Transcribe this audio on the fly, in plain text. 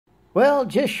Well,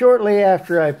 just shortly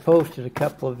after I posted a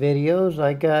couple of videos,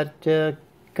 I got a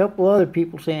couple other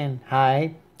people saying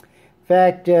hi. In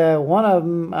fact, one of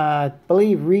them, I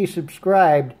believe,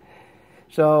 resubscribed.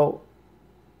 So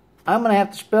I'm going to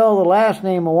have to spell the last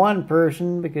name of one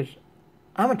person because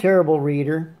I'm a terrible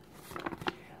reader.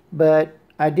 But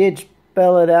I did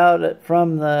spell it out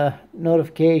from the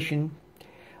notification.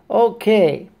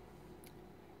 Okay.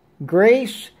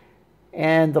 Grace.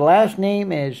 And the last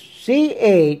name is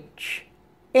CHMELYK.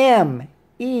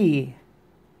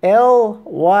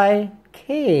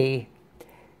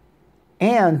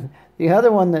 And the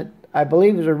other one that I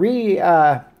believe is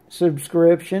a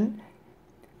subscription,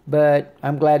 but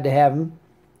I'm glad to have him,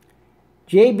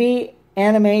 JB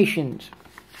Animations.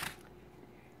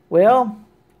 Well,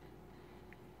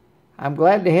 I'm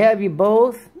glad to have you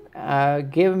both.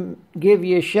 Give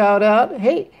you a shout out.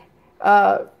 Hey,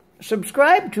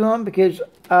 subscribe to him because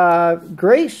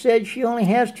Grace said she only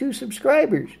has 2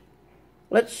 subscribers.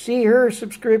 Let's see her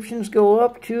subscriptions go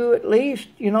up to at least,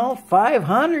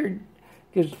 500,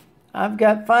 because I've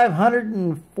got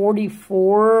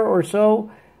 544 or so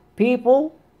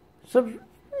people. If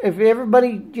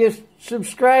everybody just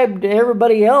subscribed to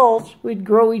everybody else, we'd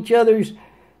grow each other's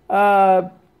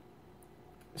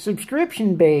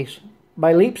subscription base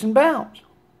by leaps and bounds.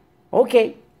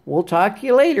 Okay, we'll talk to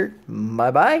you later.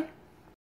 Bye-bye.